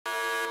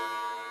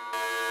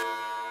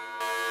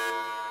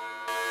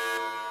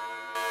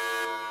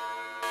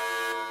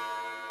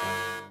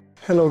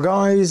Hello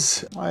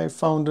guys, I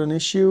found an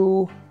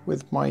issue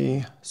with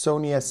my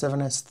Sony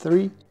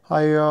A7SIII.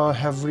 I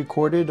have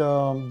recorded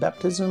a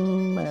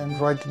baptism,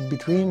 and right in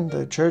between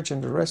the church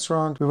and the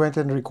restaurant we went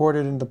and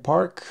recorded in the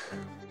park.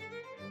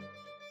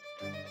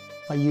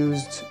 I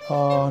used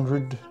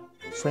 100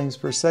 frames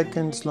per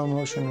second, slow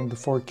motion in the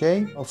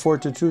 4K, 4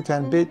 to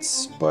 210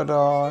 bits, but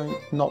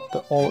not the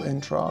all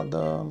intra,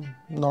 the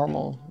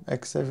normal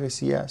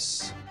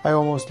XAVCS. I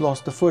almost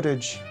lost the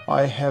footage.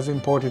 I have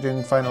imported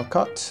in Final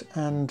Cut,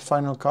 and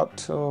Final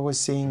Cut was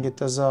seeing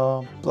it as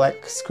a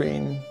black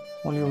screen.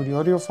 Only with the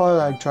audio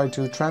file. I tried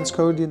to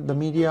transcode the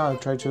media, I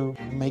tried to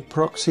make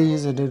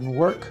proxies, it didn't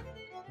work.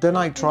 Then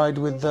I tried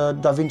with the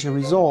DaVinci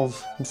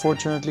Resolve.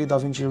 Unfortunately,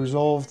 DaVinci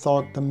Resolve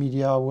thought the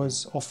media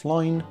was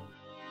offline.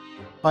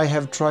 I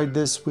have tried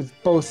this with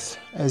both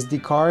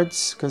SD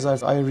cards, because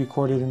I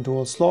recorded in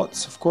dual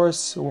slots, of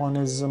course. One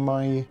is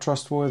my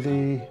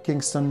trustworthy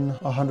Kingston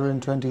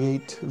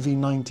 128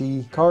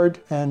 V90 card,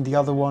 and the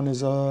other one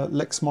is a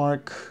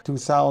Lexmark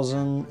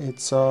 2000,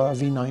 it's a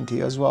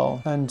V90 as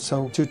well. And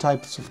so two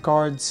types of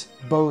cards.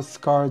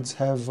 Both cards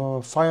have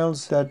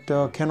files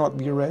that cannot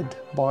be read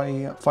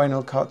by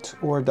Final Cut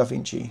or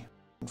DaVinci.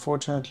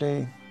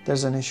 Unfortunately,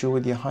 there's an issue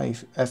with the high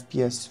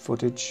FPS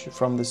footage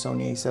from the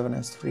Sony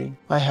A7SIII.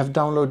 I have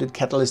downloaded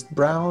Catalyst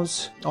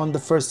Browse. On the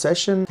first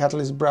session,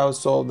 Catalyst Browse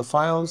saw the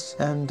files,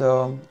 and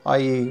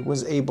I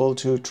was able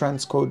to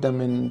transcode them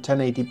in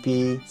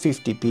 1080p,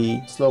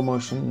 50p slow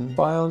motion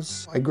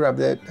files. I grabbed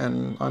it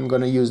and I'm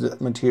gonna use that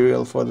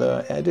material for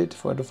the edit,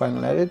 for the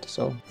final edit.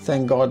 So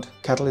thank God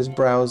Catalyst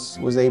Browse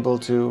was able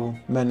to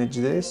manage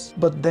this.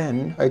 But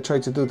then I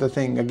tried to do the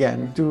thing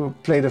again, to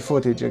play the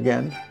footage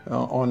again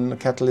on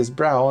Catalyst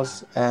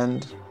Browse,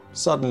 and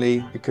suddenly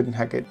I couldn't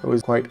hack it. It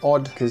was quite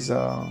odd, because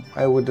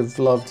I would have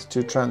loved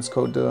to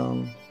transcode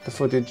the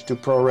footage to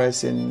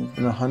ProRes in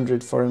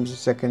 100 frames per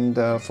second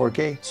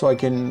 4K, so I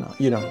can,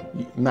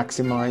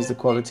 maximize the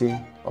quality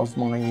of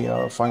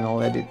my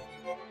final edit.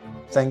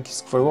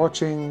 Thanks for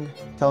watching.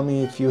 Tell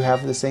me if you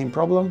have the same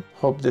problem.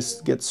 Hope this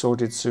gets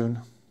sorted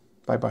soon.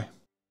 Bye bye.